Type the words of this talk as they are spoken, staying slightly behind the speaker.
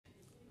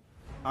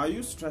Are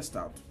you stressed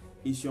out?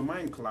 Is your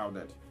mind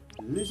clouded?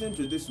 Listen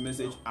to this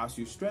message as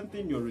you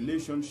strengthen your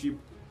relationship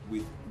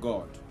with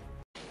God.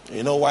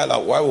 You know,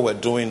 while we were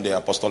doing the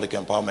Apostolic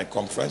Empowerment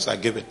Conference, I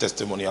gave a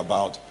testimony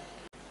about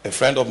a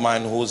friend of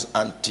mine whose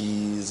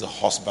auntie's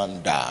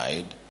husband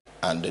died,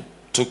 and they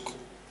took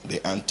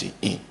the auntie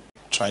in,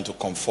 trying to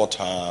comfort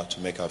her,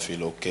 to make her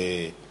feel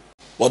okay.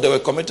 But they were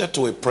committed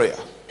to a prayer,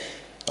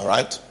 all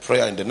right?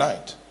 Prayer in the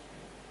night.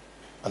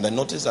 And they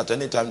noticed that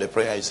anytime the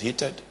prayer is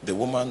heated, the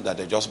woman that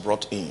they just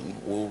brought in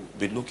will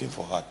be looking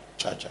for her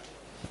charger.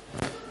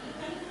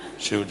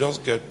 She will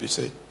just get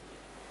busy.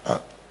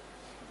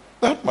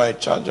 That my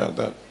charger,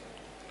 that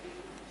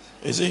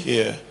is it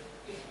here?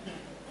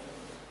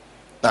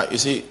 Now you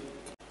see,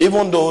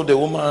 even though the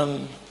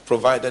woman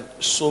provided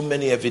so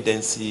many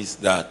evidences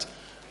that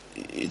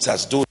it's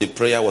as though the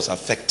prayer was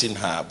affecting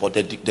her, but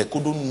they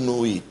couldn't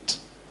know it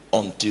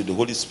until the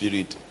Holy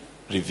Spirit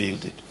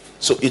revealed it.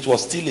 So it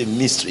was still a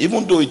mystery.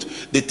 Even though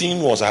the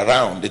thing was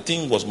around, the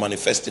thing was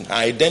manifesting, her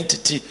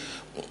identity,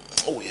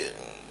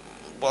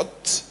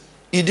 but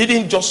it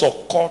didn't just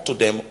occur to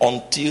them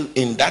until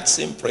in that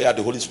same prayer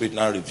the Holy Spirit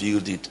now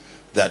revealed it,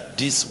 that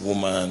this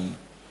woman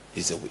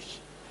is a witch.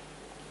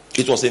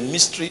 It was a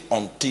mystery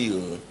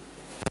until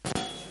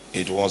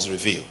it was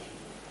revealed.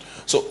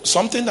 So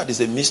something that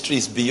is a mystery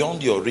is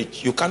beyond your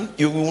reach. You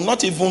will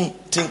not even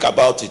think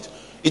about it.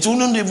 It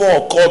wouldn't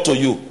even occur to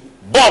you.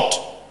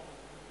 But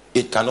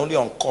it can only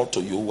occur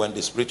to you when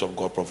the Spirit of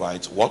God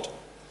provides what?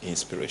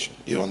 Inspiration.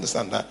 You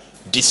understand that?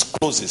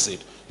 Discloses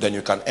it. Then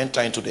you can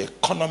enter into the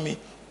economy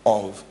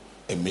of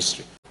a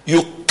mystery.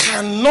 You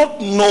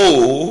cannot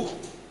know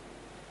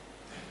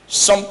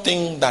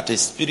something that a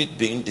spirit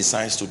being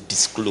decides to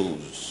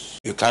disclose.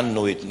 You can't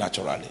know it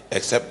naturally,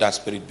 except that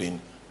spirit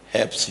being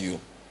helps you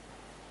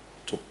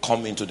to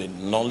come into the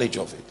knowledge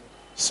of it.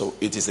 So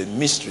it is a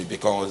mystery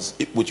because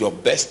with your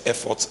best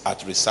efforts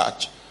at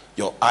research,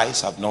 your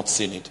eyes have not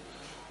seen it,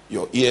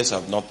 your ears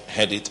have not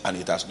heard it, and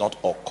it has not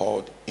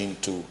occurred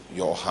into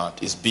your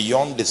heart. It's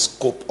beyond the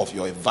scope of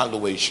your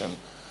evaluation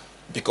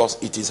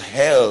because it is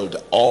held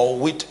or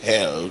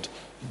withheld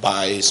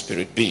by a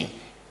spirit being.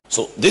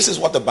 So this is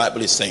what the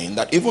Bible is saying,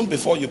 that even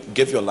before you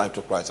gave your life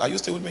to Christ, are you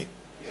still with me?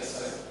 Yes,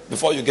 sir.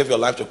 Before you gave your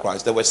life to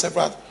Christ, there were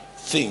several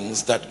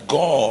things that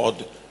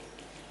God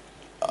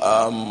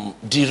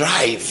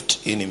derived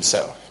in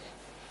himself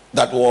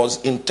that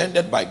was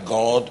intended by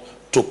God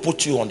to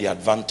put you on the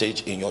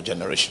advantage in your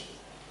generation.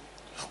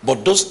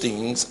 But those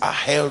things are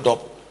held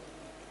up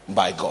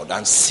by God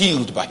and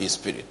sealed by his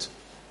Spirit.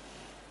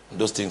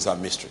 Those things are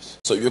mysteries.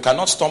 So you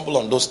cannot stumble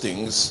on those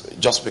things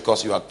just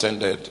because you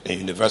attended a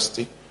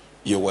university,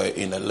 you were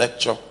in a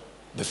lecture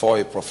before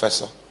a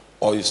professor,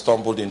 or you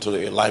stumbled into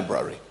a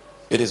library.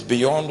 It is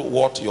beyond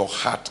what your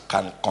heart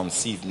can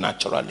conceive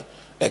naturally,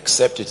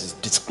 except it is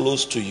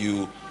disclosed to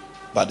you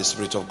by the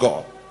Spirit of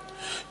God.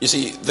 You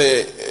see,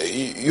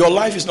 your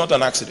life is not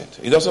an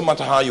accident. It doesn't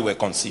matter how you were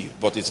conceived,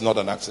 but it's not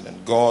an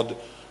accident. God,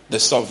 the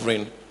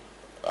sovereign,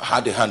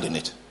 had a hand in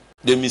it.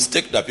 The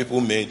mistake that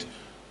people made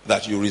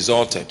that you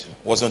resulted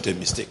wasn't a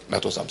mistake.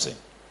 That's what I'm saying.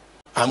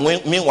 And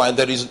meanwhile,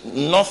 there is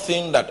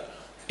nothing that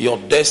your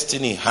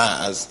destiny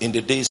has in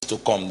the days to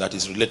come that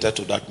is related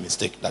to that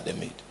mistake that they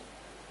made.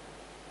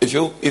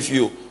 If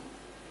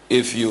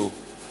you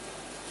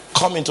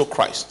come into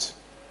Christ,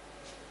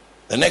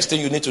 the next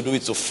thing you need to do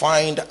is to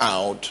find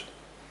out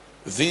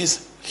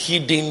this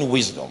hidden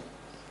wisdom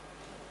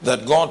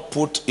that God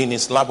put in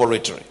his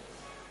laboratory.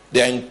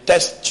 They are in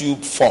test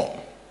tube form.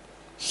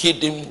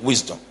 Hidden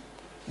wisdom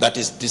that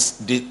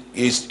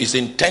is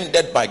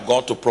intended by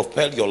God to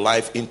propel your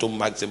life into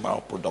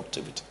maximal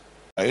productivity.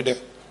 Are you there?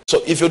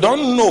 So if you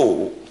don't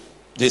know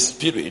the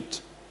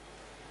Spirit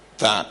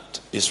that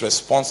is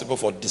responsible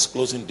for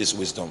disclosing this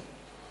wisdom,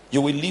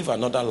 you will live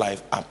another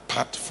life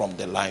apart from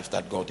the life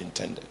that God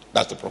intended.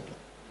 That's the problem.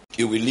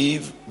 You will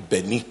live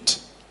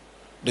beneath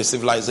the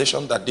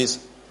civilization that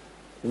this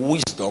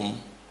wisdom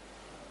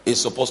is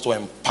supposed to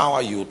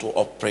empower you to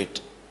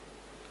operate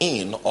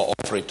in or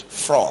operate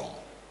from.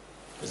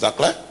 Is that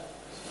clear?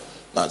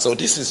 Now, so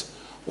this is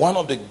one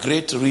of the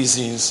great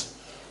reasons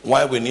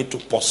why we need to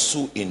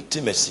pursue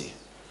intimacy,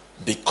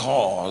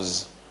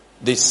 because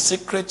the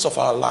secrets of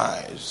our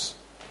lives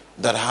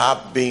that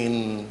have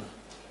been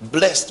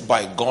blessed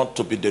by God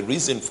to be the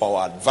reason for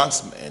our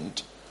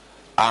advancement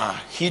are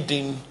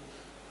hidden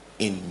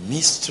in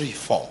mystery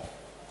form.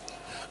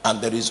 And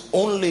there is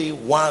only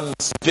one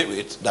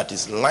spirit that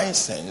is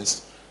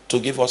licensed to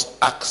give us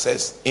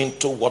access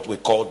into what we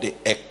call the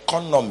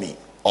economy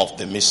of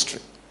the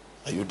mystery.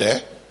 Are you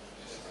there?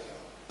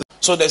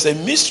 So there's a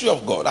mystery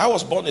of God. I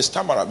was born a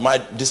stammerer. My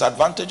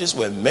disadvantages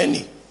were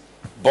many.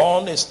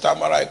 Born a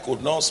stammerer, I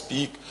could not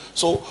speak.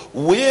 So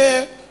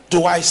where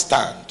do I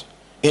stand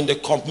in the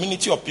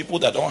community of people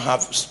that don't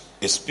have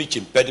a speech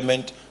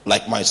impediment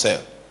like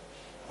myself?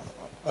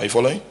 Are you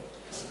following?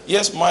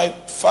 Yes, my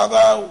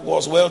father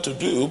was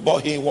well-to-do,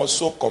 but he was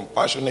so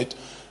compassionate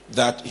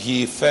that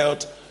he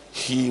felt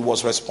he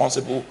was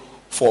responsible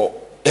for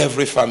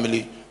every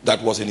family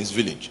that was in his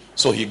village.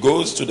 So he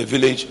goes to the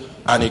village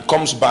and he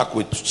comes back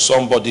with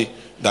somebody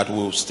that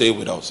will stay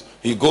with us.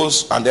 He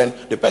goes, and then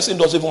the person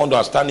doesn't even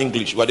understand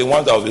English, but the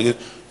one that was,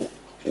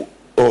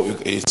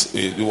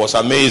 it was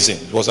amazing.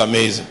 It was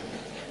amazing.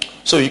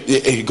 So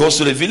he goes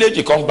to the village,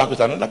 he comes back with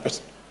another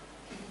person.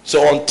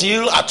 So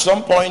until at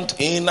some point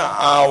in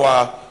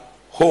our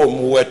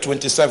home, we were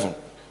 27.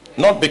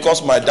 Not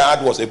because my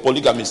dad was a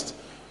polygamist,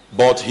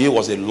 but he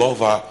was a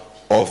lover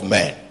of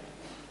men.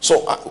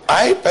 So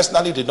I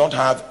personally did not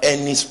have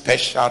any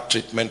special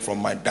treatment from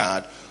my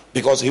dad,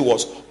 because he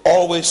was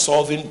always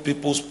solving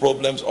people's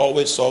problems,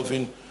 always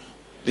solving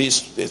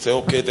this. They say,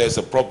 okay, there's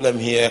a problem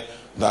here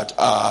that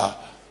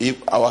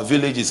if our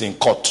village is in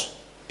court,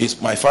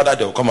 it's my father,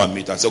 they will come and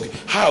meet and say, okay,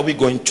 how are we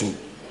going to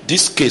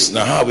this case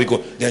now? How are we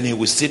going? Then he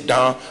will sit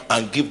down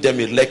and give them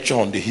a lecture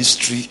on the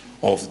history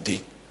of the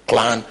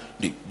clan.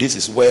 This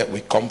is where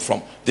we come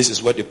from. This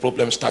is where the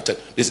problem started.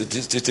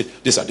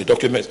 These are the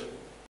documents.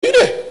 You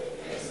know?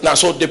 Now,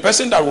 so the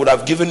person that would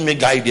have given me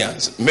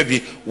guidance,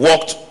 maybe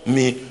walked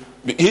me.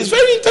 He's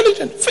very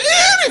intelligent,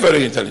 very,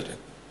 very intelligent.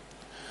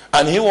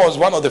 And he was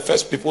one of the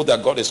first people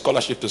that got a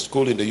scholarship to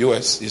school in the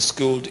US. He's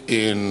schooled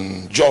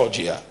in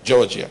Georgia,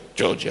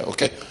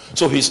 okay?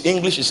 So his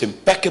English is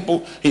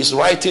impeccable. His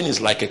writing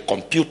is like a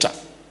computer.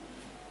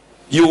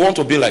 You want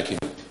to be like him.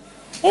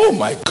 Oh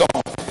my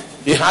God.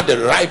 He had the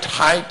right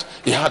height.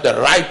 He had the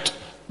right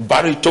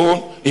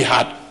baritone. He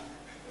had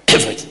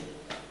everything.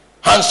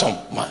 Handsome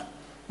man.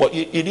 But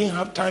he didn't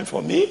have time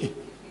for me.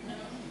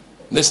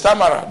 The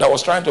stammerer that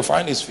was trying to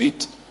find his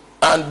feet.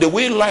 And the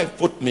way life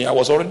put me, I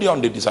was already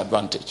on the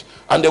disadvantage.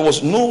 And there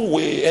was no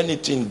way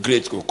anything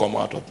great could come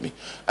out of me.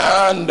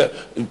 And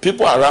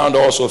people around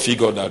also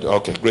figured that,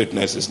 okay,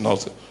 greatness is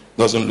not,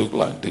 doesn't look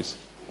like this.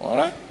 All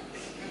right?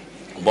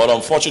 But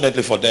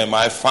unfortunately for them,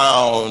 I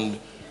found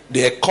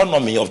the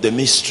economy of the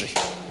mystery.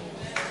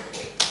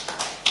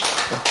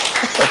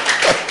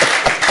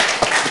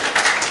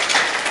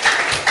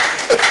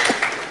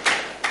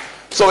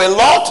 So a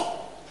lot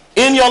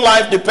in your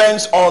life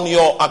depends on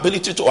your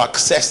ability to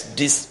access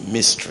this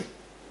mystery.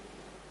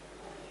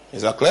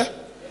 Is that clear?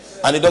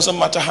 And it doesn't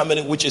matter how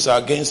many witches are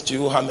against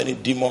you, how many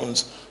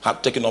demons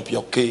have taken up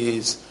your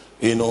case.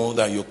 You know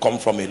that you come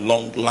from a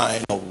long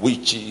line of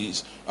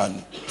witches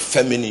and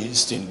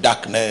feminists in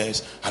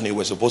darkness, and you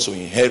were supposed to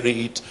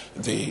inherit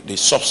the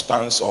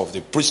substance of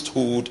the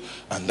priesthood,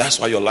 and that's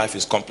why your life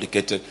is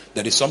complicated.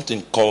 There is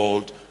something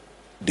called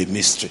the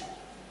mystery.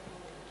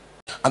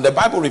 And the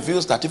Bible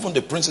reveals that even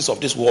the princes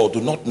of this world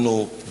do not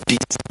know this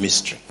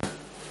mystery.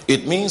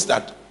 It means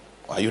that,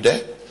 are you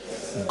there?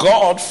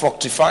 God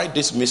fructified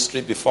this mystery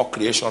before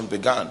creation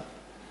began.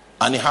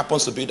 And it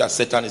happens to be that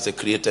Satan is a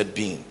created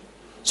being.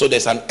 So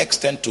there's an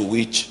extent to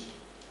which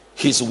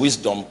his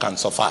wisdom can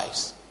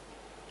suffice.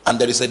 And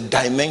there is a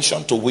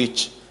dimension to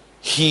which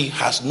he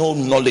has no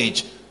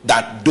knowledge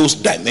that those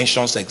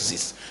dimensions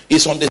exist.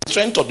 It's on the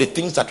strength of the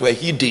things that were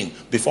hidden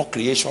before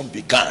creation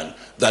began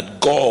that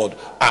God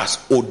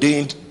has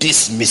ordained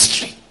this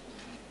mystery.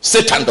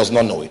 Satan does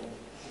not know it.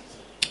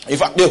 In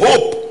fact, the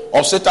hope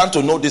of Satan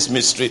to know this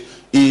mystery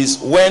is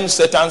when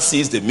Satan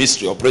sees the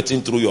mystery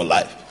operating through your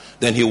life,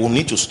 then he will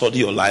need to study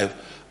your life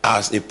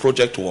as a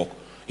project work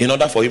in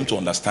order for him to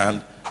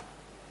understand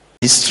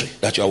history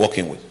that you are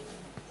working with.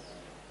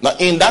 Now,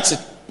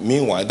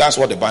 meanwhile, that's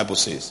what the Bible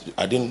says.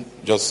 I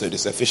didn't just say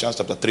this. Ephesians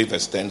chapter 3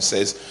 verse 10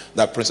 says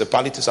that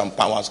principalities and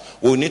powers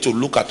will need to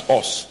look at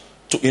us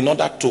in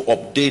order to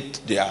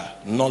update their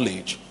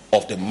knowledge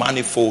of the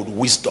manifold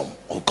wisdom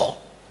of God.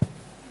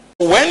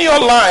 When your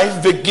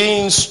life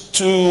begins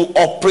to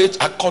operate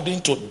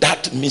according to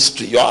that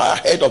mystery, you are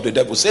ahead of the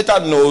devil.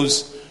 Satan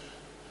knows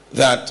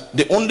that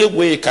the only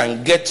way he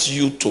can get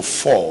you to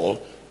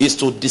fall is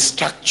to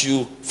distract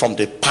you from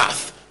the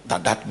path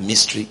that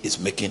mystery is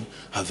making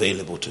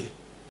available to you.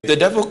 If the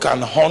devil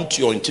can haunt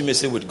your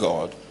intimacy with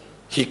God,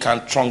 he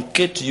can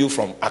truncate you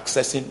from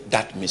accessing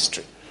that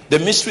mystery. The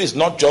mystery is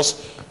not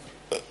just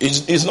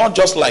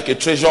like a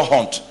treasure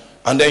hunt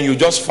and then you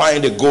just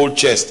find a gold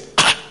chest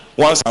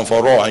once and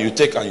for all and you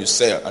take and you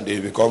sell and they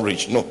become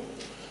rich. No.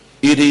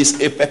 It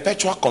is a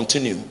perpetual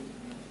continuum.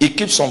 It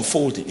keeps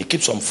unfolding. It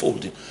keeps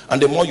unfolding. And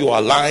the more you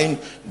align,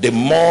 the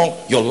more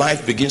your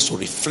life begins to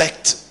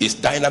reflect its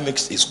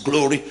dynamics, its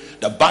glory.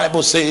 The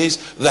Bible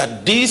says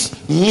that this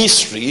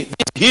mystery,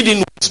 this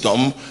hidden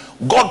wisdom,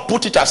 God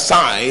put it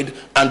aside,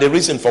 and the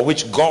reason for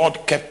which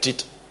God kept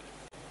it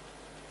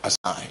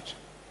aside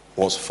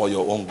was for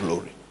your own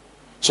glory.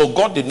 So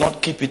God did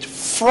not keep it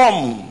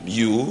from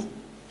you.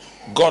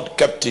 God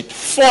kept it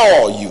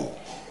for you.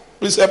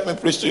 Please help me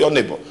preach to your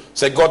neighbor.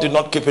 Say, God did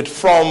not keep it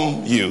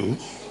from you.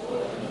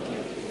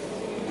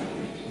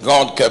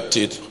 God kept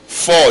it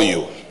for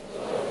you.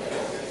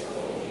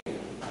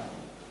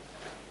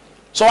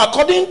 So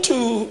according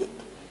to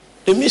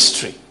the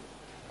mystery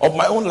of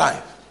my own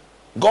life,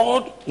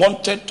 God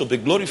wanted to be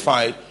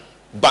glorified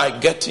by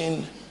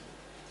getting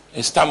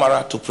a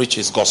stammerer to preach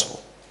his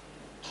gospel.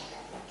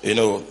 You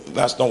know,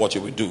 that's not what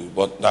you would do,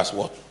 but that's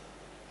what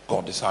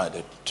God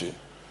decided to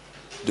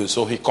do.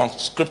 So he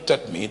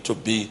conscripted me to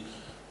be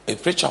a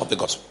preacher of the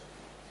gospel.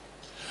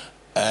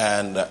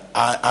 And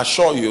I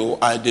assure you,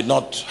 I did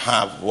not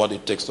have what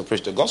it takes to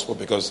preach the gospel,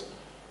 because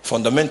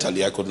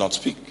fundamentally I could not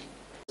speak.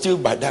 Still,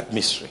 by that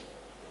mystery,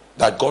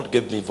 that God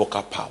gave me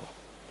vocal power.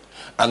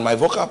 And my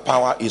vocal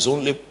power is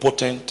only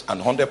potent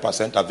and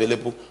 100%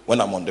 available when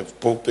I'm on the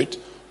pulpit.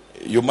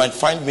 You might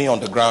find me on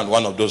the ground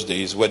one of those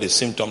days where the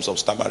symptoms of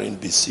stammering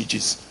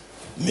besieges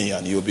me,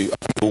 and you'll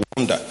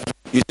wonder.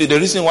 You see, the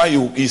reason why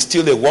it's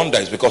still a wonder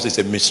is because it's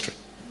a mystery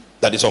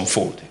that is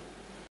unfolding.